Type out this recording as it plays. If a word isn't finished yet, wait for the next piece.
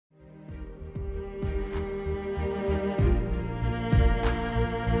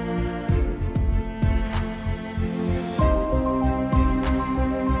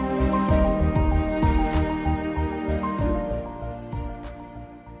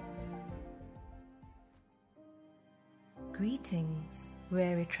Greetings,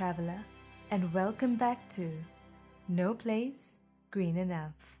 weary traveler, and welcome back to No Place Green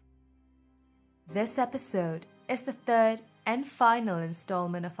Enough. This episode is the third and final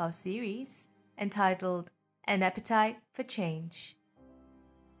installment of our series entitled An Appetite for Change.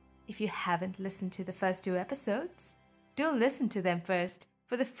 If you haven't listened to the first two episodes, do listen to them first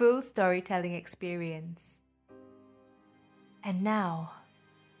for the full storytelling experience. And now,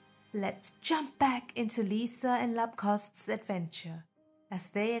 let's jump back into Lisa and Labkost's adventure as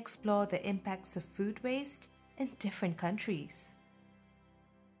they explore the impacts of food waste in different countries.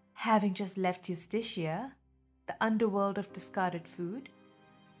 Having just left Justitia, the underworld of discarded food,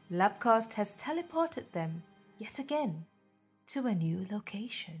 Labkost has teleported them yet again to a new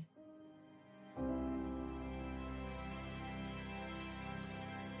location.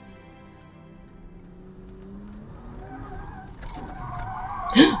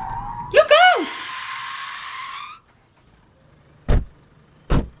 Look out!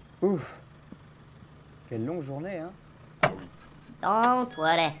 Ouf! Quelle longue journée, hein? Don't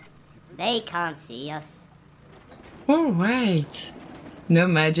worry, they can't see us. All right. No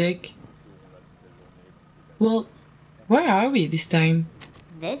magic. Well, where are we this time?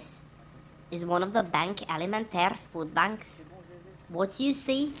 This is one of the Banque Alimentaire food banks. What you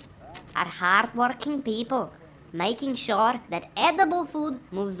see are hard-working people making sure that edible food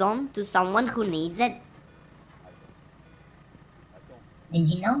moves on to someone who needs it. Did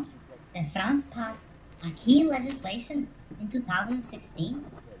you know that France passed a key legislation in 2016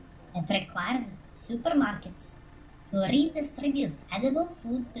 that required supermarkets to redistribute edible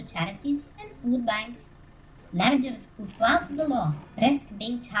food to charities and food banks? Managers who flout the law risk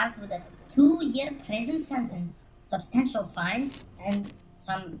being charged with a 2-year prison sentence, substantial fines, and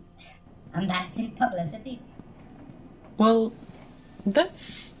some embarrassing publicity. Well,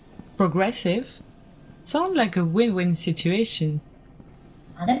 that's progressive. Sounds like a win-win situation.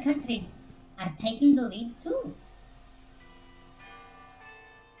 Other countries are taking the lead too.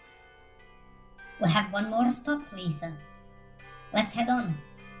 We have one more stop, Lisa. Let's head on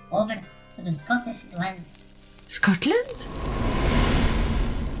over to the Scottish Glens. Scotland?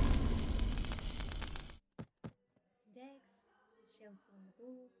 Eggs, shells go in the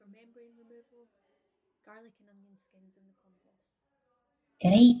bowl for membrane removal, garlic and onion skins in the compost.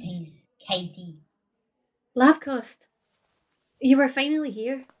 Greetings, Katie. Labkost, you are finally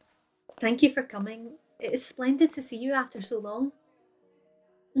here. Thank you for coming. It is splendid to see you after so long.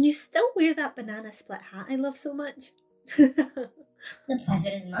 And you still wear that banana split hat I love so much. The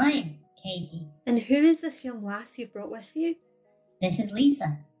pleasure is mine, Katie. And who is this young lass you've brought with you? This is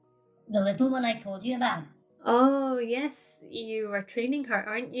Lisa, the little one I told you about. Oh, yes, you are training her,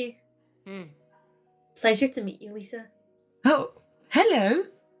 aren't you? Pleasure to meet you, Lisa. Oh, hello.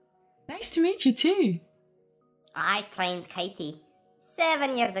 Nice to meet you too. I trained Katie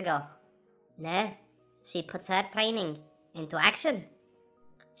 7 years ago. Now, she puts her training into action.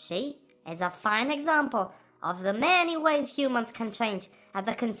 She is a fine example of the many ways humans can change at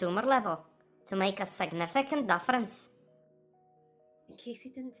the consumer level to make a significant difference. In case he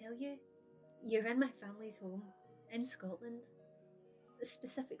didn't tell you, you're in my family's home in Scotland,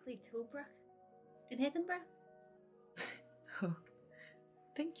 specifically Tilbrook in Edinburgh. Oh,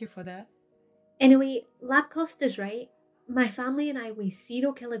 thank you for that. Anyway, Labkost is right. My family and I weigh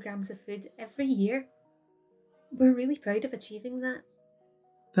 0 kilograms of food every year. We're really proud of achieving that.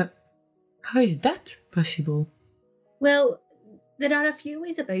 But how is that possible? Well, there are a few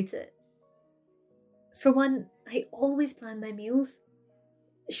ways about it. For one, I always plan my meals.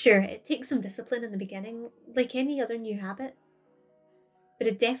 Sure, it takes some discipline in the beginning, like any other new habit. But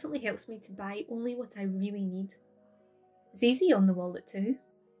it definitely helps me to buy only what I really need. It's easy on the wallet too.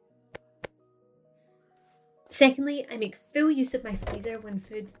 Secondly, I make full use of my freezer when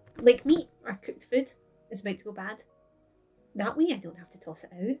food, like meat or cooked food, is about to go bad. That way I don't have to toss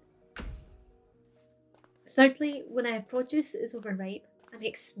it out. Thirdly, when I have produce that is overripe, I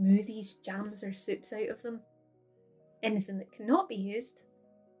make smoothies, jams or soups out of them. Anything that cannot be used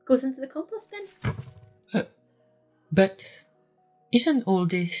goes into the compost bin. But isn't all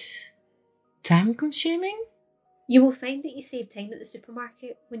this time consuming? You will find that you save time at the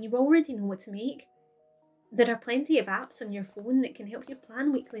supermarket when you already know what to make. There are plenty of apps on your phone that can help you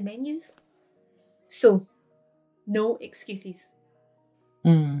plan weekly menus. So, no excuses.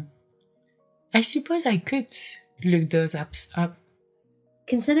 I suppose I could look those apps up.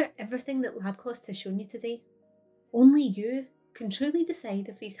 Consider everything that Labkost has shown you today. Only you can truly decide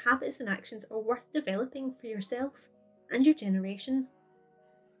if these habits and actions are worth developing for yourself and your generation.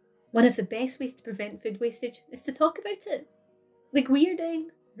 One of the best ways to prevent food wastage is to talk about it, like we are doing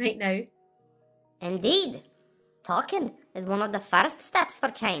right now. Indeed, talking is one of the first steps for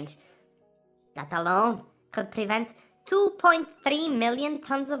change. That alone could prevent 2.3 million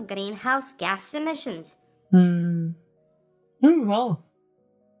tons of greenhouse gas emissions. Well,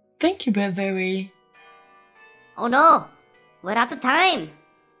 thank you, Zoe. Oh no, we're out of time.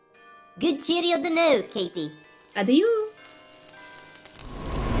 Good cheerio to know, Katie. Adieu.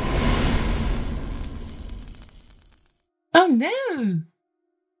 Oh no!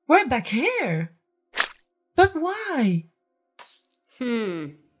 We're back here! But why?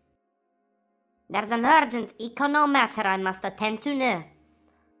 There's an urgent econo matter I must attend to now.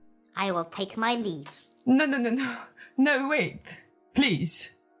 I will take my leave. No. No, wait.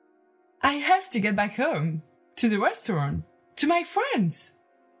 Please. I have to get back home. To the restaurant. To my friends.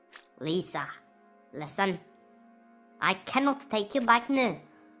 Lisa, listen. I cannot take you back now,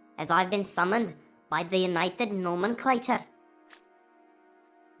 as I've been summoned by the United Nomenclature.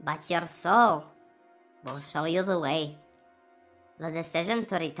 But your soul will show you the way. The decision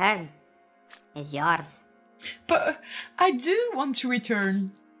to return is yours. But I do want to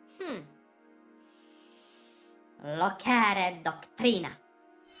return. Locare doctrina.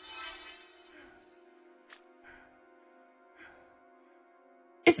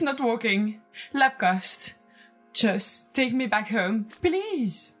 It's not working. Labcast. Just take me back home,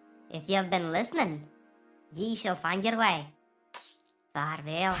 please. If you have been listening, ye shall find your way.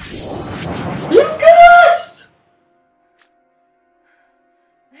 Farewell. Lucas!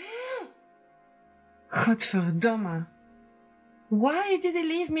 Godverdomme. Why did he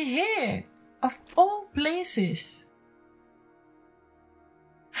leave me here? Of all places.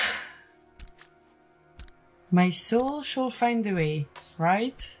 My soul shall find a way,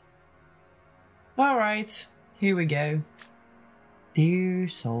 right? Alright, here we go. Dear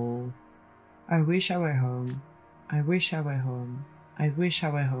soul, I wish I were home. I wish I were home. I wish I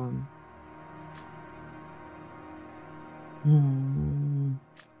were home.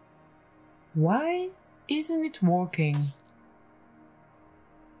 Why isn't it working?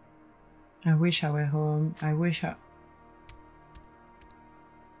 I wish I were home. I wish I...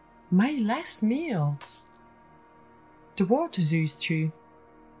 My last meal. The water's used to.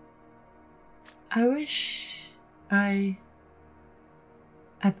 I wish I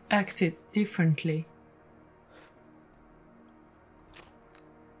had acted differently.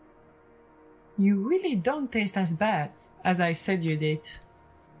 You really don't taste as bad as I said you did.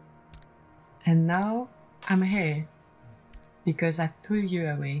 And now I'm here because I threw you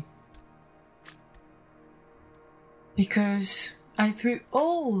away. Because I threw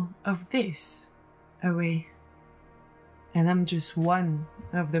all of this away. And I'm just one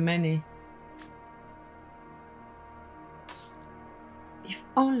of the many. If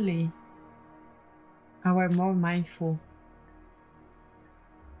only I were more mindful.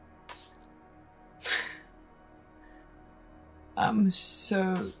 I'm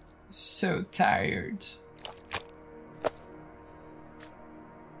so tired.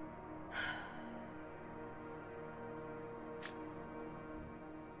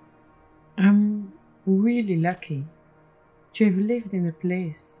 I'm really lucky to have lived in a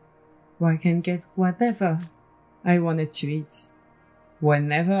place where I can get whatever I wanted to eat,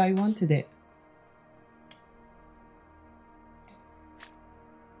 whenever I wanted it.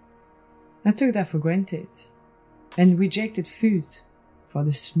 I took that for granted and rejected food for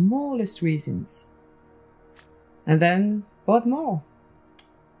the smallest reasons, and then bought more.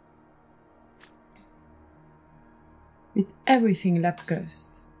 With everything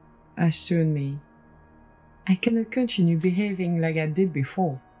Labcast has shown me, I cannot continue behaving like I did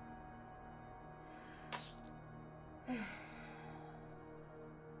before.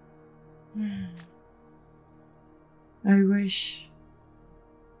 I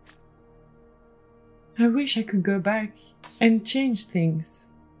wish I could go back and change things.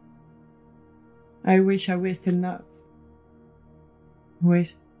 I wish I wasted not.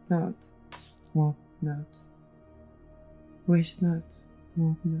 Waste not, walk not. Waste not,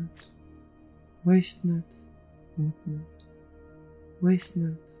 walk not. Waste not, walk not. Waste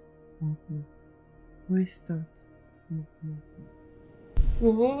not, walk not. Waste not, walk not.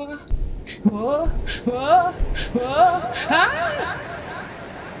 Whoa, whoa, whoa, whoa, ah!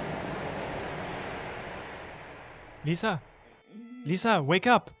 Lisa? Lisa, wake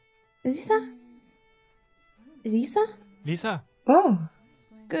up! Lisa? Lisa? Lisa? Oh,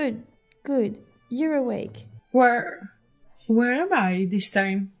 Good, good. You're awake. where am I this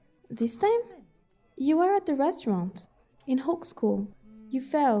time? This time? You are at the restaurant. In Hook School. You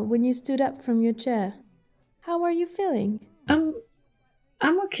fell when you stood up from your chair. How are you feeling? I'm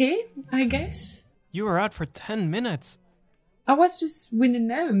okay, I guess. You were out for 10 minutes. I was just with a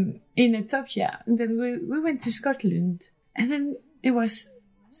gnome in Ethiopia, and then we went to Scotland. And then it was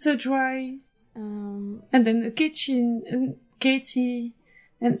so dry. And then the kitchen and Katie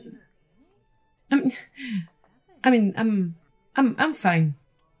and I'm fine.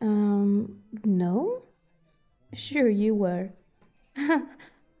 No? Sure you were.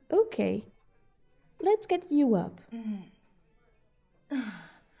 Okay. Let's get you up.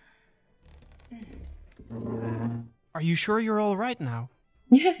 Are you sure you're all right now?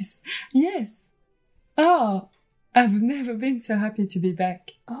 Yes. Oh, I've never been so happy to be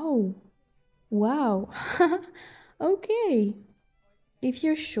back. Oh, wow. Okay. If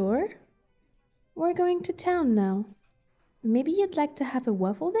you're sure, we're going to town now. Maybe you'd like to have a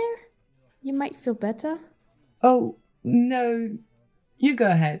waffle there? You might feel better. Oh, no. You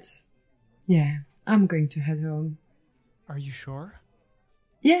go ahead. Yeah, I'm going to head home. Are you sure?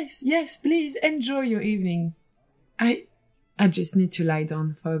 Yes, please enjoy your evening. I just need to lie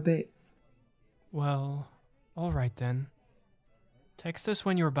down for a bit. Well, all right then. Text us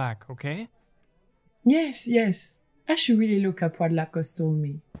when you're back, okay? Yes. I should really look up what Lacoste told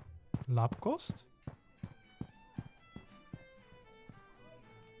me. Lapkost?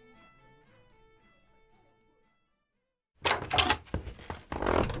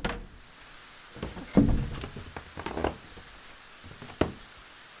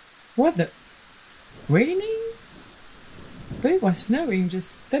 What the? Raining? But it was snowing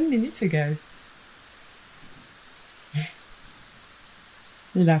just 10 minutes ago.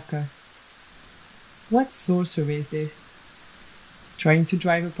 Lacoste. What sorcery is this? Trying to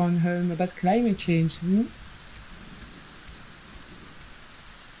drive upon home about climate change,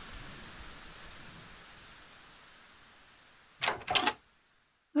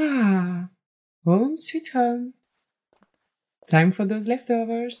 Ah, home sweet home. Time for those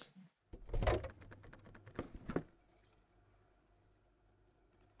leftovers.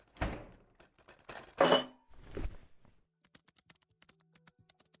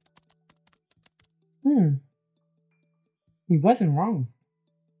 He wasn't wrong.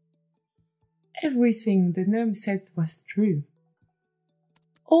 Everything the gnome said was true.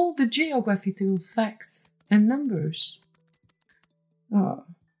 All the geographical facts and numbers. Oh,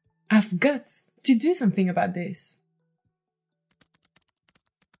 I've got to do something about this.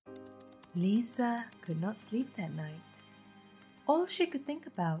 Lisa could not sleep that night. All she could think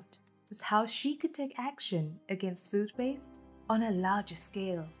about was how she could take action against food waste on a larger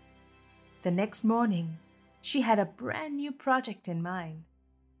scale. The next morning, she had a brand new project in mind: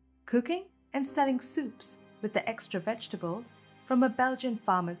 cooking and selling soups with the extra vegetables from a Belgian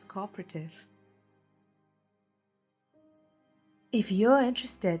farmers' cooperative. If you're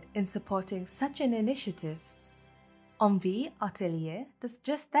interested in supporting such an initiative, Envie Atelier does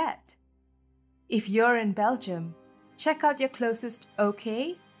just that. If you're in Belgium, check out your closest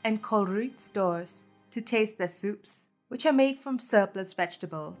OK and Colruyt stores to taste their soups, which are made from surplus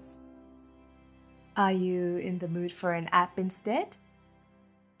vegetables. Are you in the mood for an app instead?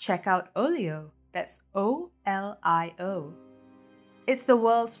 Check out Olio, that's O-L-I-O. It's the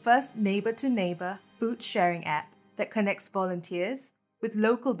world's first neighbor-to-neighbor food sharing app that connects volunteers with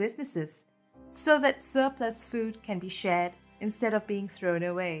local businesses so that surplus food can be shared instead of being thrown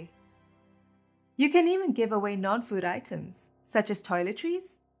away. You can even give away non-food items such as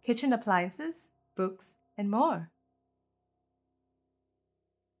toiletries, kitchen appliances, books, and more.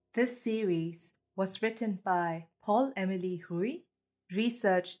 This series was written by Paul-Émile Houy,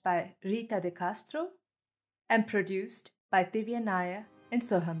 researched by Rita de Castro, and produced by Divya Nair and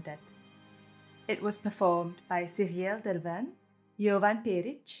Soham Dutt. It was performed by Cyrielle Delvan, Jovan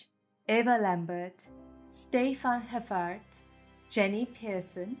Peric, Eva Lambert, Stefan Heffart, Jenny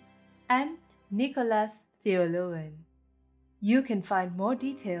Pearson, and Nicolas Theolowen. You can find more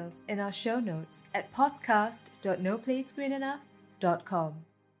details in our show notes at podcast.noplacegreenenough.com.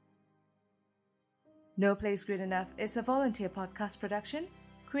 No Place Green Enough is a volunteer podcast production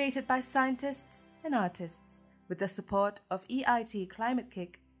created by scientists and artists with the support of EIT Climate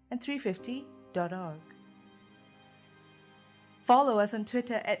Kick and 350.org. Follow us on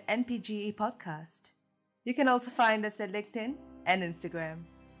Twitter at NPGE Podcast. You can also find us at LinkedIn and Instagram.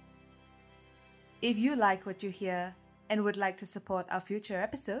 If you like what you hear and would like to support our future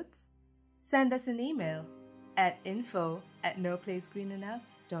episodes, send us an email at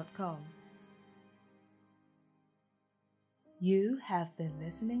info@noplacegreenenough.com. You have been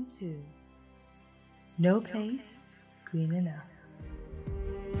listening to No Place Green Enough.